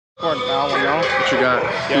Scored now, 1-0. What you got?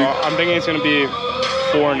 Yeah, well, I'm thinking it's going to be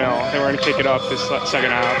 4-0. I think we're going to kick it up this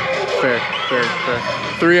second half. Fair.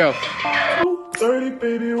 3-0. 30,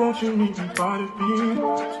 baby, won't you meet me by the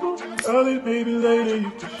beach? Early, baby, later,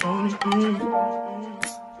 you can show me things.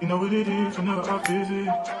 You know what it is whenever I visit.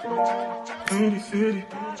 Candy City,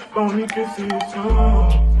 phony kisses.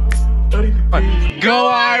 30 degrees. Go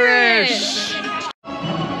Irish!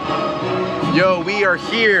 Yo, we are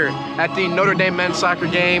here at the Notre Dame men's soccer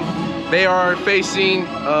game. They are facing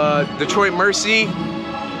Detroit Mercy.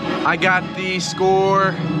 I got the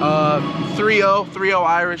score 3-0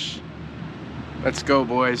 Irish. Let's go,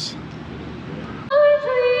 boys.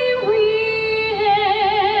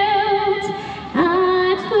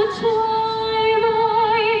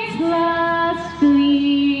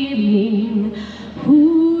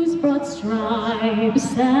 Whose broad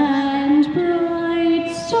stripes and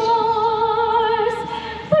bright stars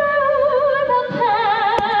through the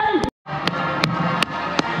pan.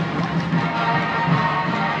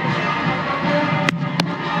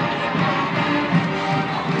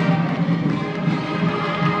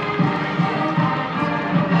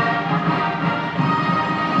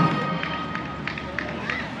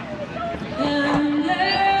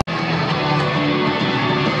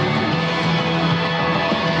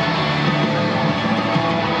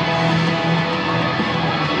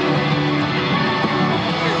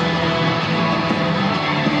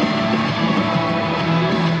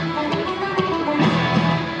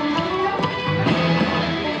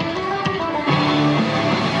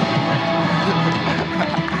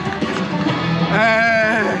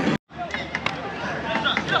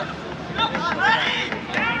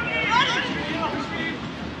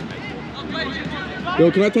 Yo,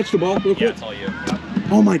 can I touch the ball real quick? Yeah, it's all you.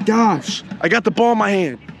 Oh my gosh, I got the ball in my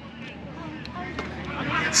hand.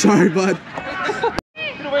 Sorry, bud.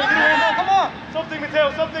 Get away, come on! Something,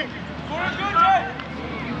 Mateo, something!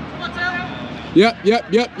 Yep,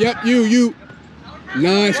 you.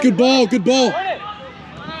 Nice, good ball.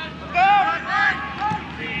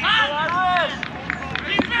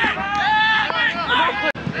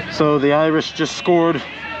 So the Irish just scored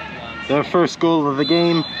their first goal of the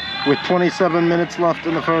game with 27 minutes left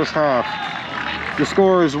in the first half. The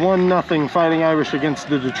score is 1-0 Fighting Irish against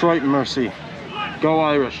the Detroit Mercy. Go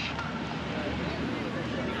Irish.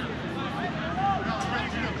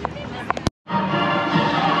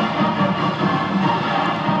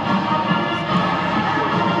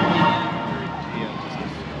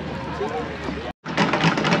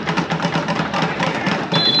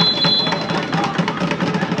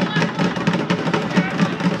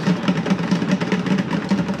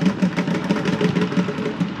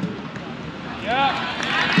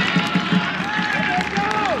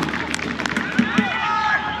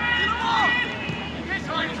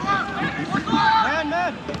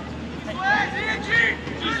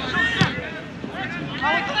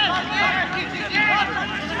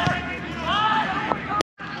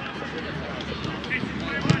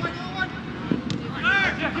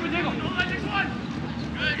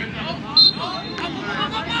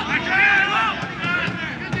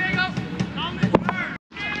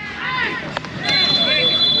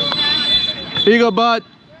 Here you go, bud.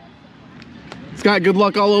 It's got good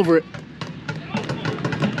luck all over it.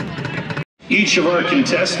 Each of our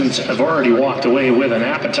contestants have already walked away with an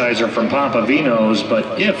appetizer from Papa Vino's,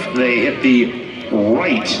 but if they hit the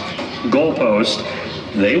right goalpost,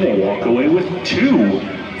 they will walk away with 2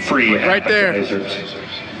 free appetizers.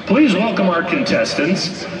 Please welcome our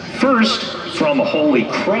contestants. First, from Holy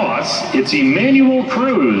Cross, it's Emmanuel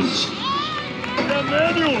Cruz.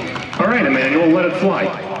 All right, Emmanuel, let it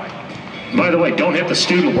fly. By the way, don't hit the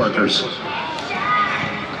student workers.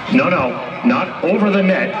 No, not over the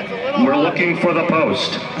net. We're looking for the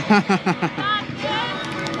post.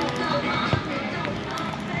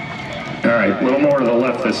 All right, a little more to the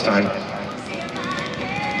left this time.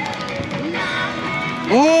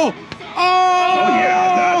 Oh,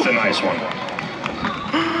 yeah, that's a nice one.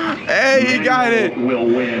 Hey, he got it. We'll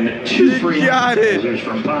win 2 free appetizers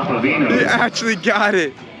from Papa Vino's. He actually got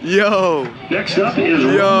it. Yo. Next up is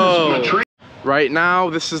Notre. Right now,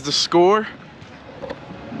 this is the score.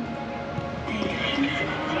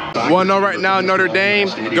 1-0 right now, Notre Dame.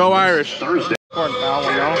 Go Irish. Scored now,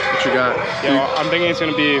 1-0. What you got? Yeah, well, I'm thinking it's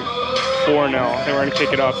going to be 4-0. I think we're going to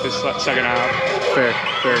kick it up this second half. Fair.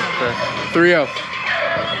 3-0.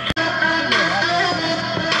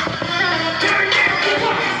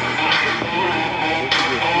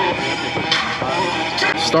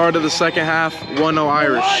 Start of the second half, 1-0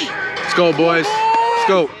 Irish. Let's go, boys. Let's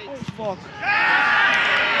go.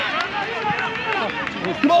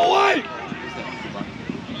 No way!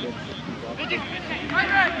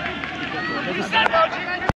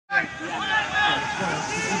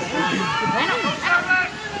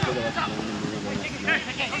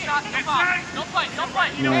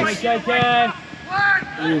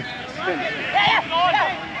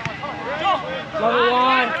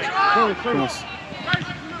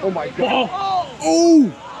 Oh my God. Oh!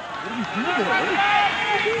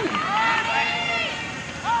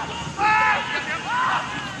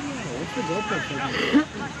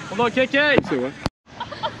 Hold on, KK.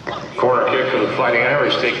 Corner kick for the Fighting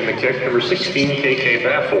Irish, taking the kick, number 16, KK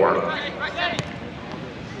Bafor.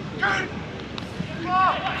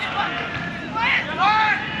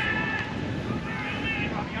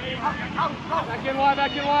 Back in wide,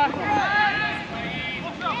 back in wide.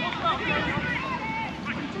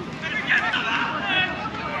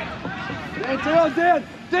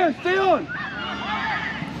 Dan, stay on.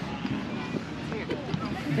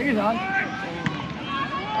 Take it on.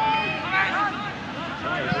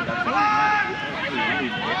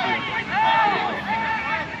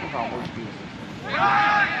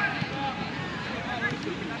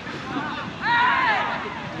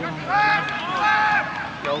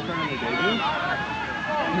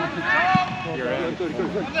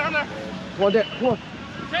 Come on, Dan. Come on.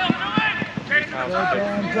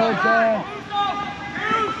 Go, Dan.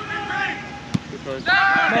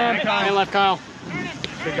 Man, Kyle. Left, Kyle.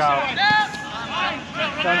 Good Kyle.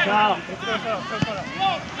 Done, Kyle.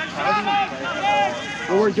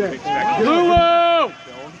 Forward, Dan. Lulu!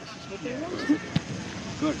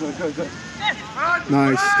 Good.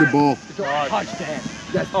 Nice, good ball. Touchdown.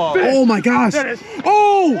 Yes. Oh my gosh!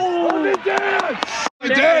 Oh!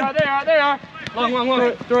 They are.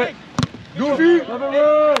 Long. Throw it. Goofy! Love it,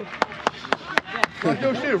 Roo. Come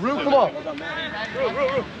on. Shoot, Roo, come on.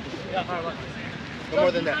 Roo. No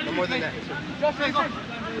more than that.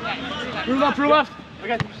 Roo left.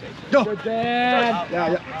 Go! Good, Dan.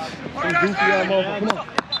 Yeah. Some goofy over. Come on.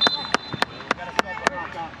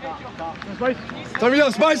 Time to go,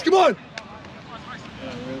 Spice, come on!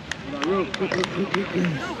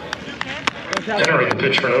 Entering the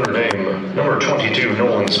pitch for Notre Dame, number 22,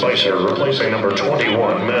 Nolan Spicer, replacing number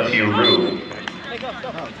 21, Matthew Rue.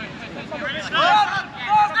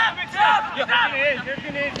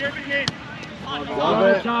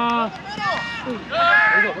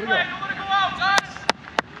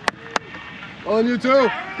 On you too.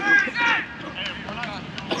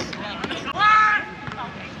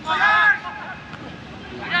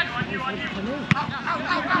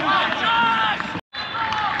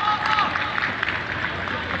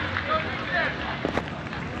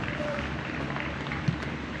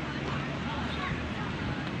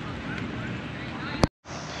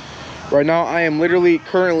 Right now, I am literally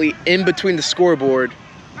currently in between the scoreboard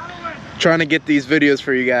trying to get these videos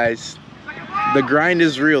for you guys. The grind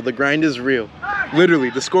is real. Literally,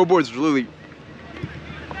 the scoreboard's literally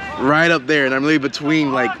right up there, and I'm literally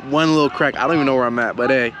between like one little crack. I don't even know where I'm at, but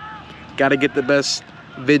hey, gotta get the best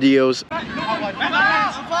videos.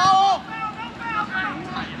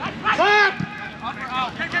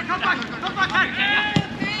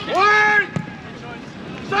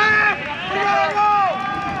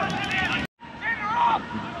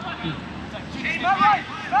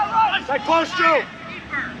 Stay close, Joe.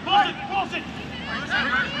 Close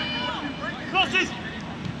it.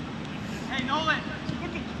 Hey, Nolan.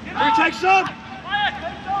 Take some.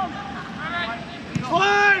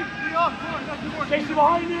 Fine. Casey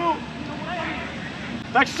behind you.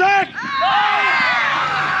 Next set.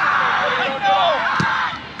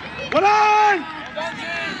 What on?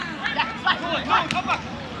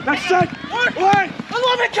 Next set. One. I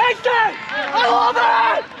love it, Casey. I love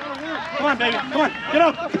it. Come on, baby. Come on. Get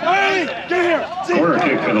up. Hey, get here. Corner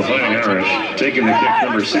kick for the Fighting Irish, taking the kick,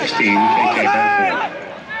 number 16, KK Bafor.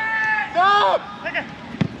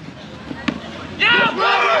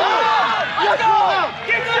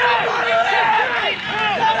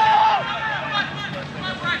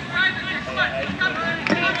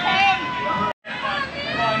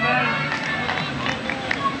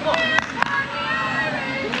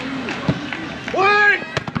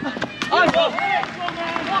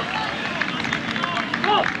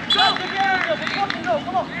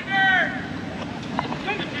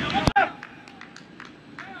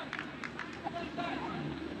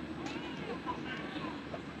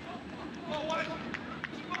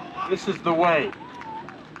 This is the way.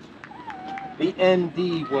 The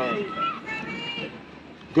ND way.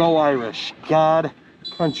 Go Irish. God,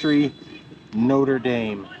 country, Notre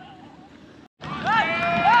Dame.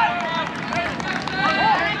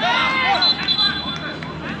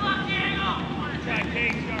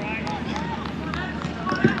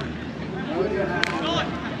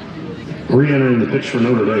 Re-entering the pitch for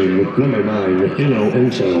Notre Dame with number 9,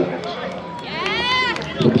 Ento.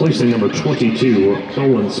 Replacing number 22,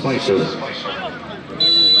 Owen Spicer.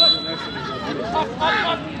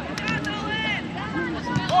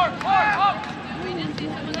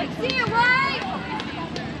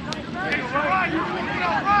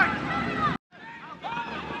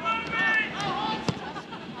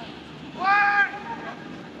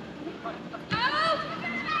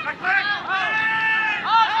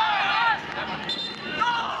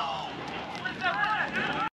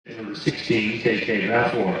 And number 16, KK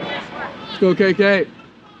Bathmore. Let's go, KK.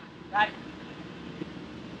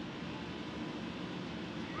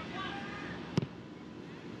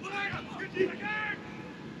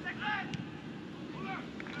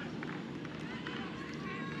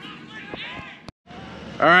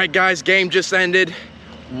 All right, guys, game just ended.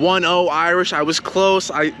 1-0 Irish. I was close.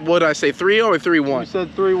 What did I say, 3-0 or 3-1? You said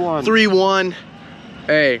 3-1. 3-1.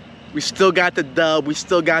 Hey, we still got the dub. We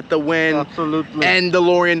still got the win. Absolutely. And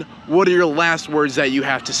DeLorean, what are your last words that you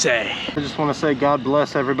have to say? I just want to say God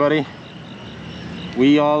bless everybody.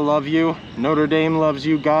 We all love you. Notre Dame loves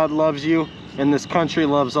you. God loves you. And this country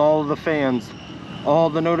loves all of the fans. All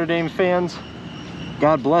the Notre Dame fans.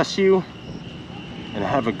 God bless you. And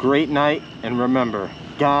have a great night. And remember,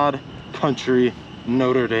 God, country,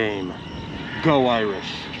 Notre Dame. Go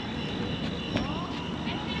Irish.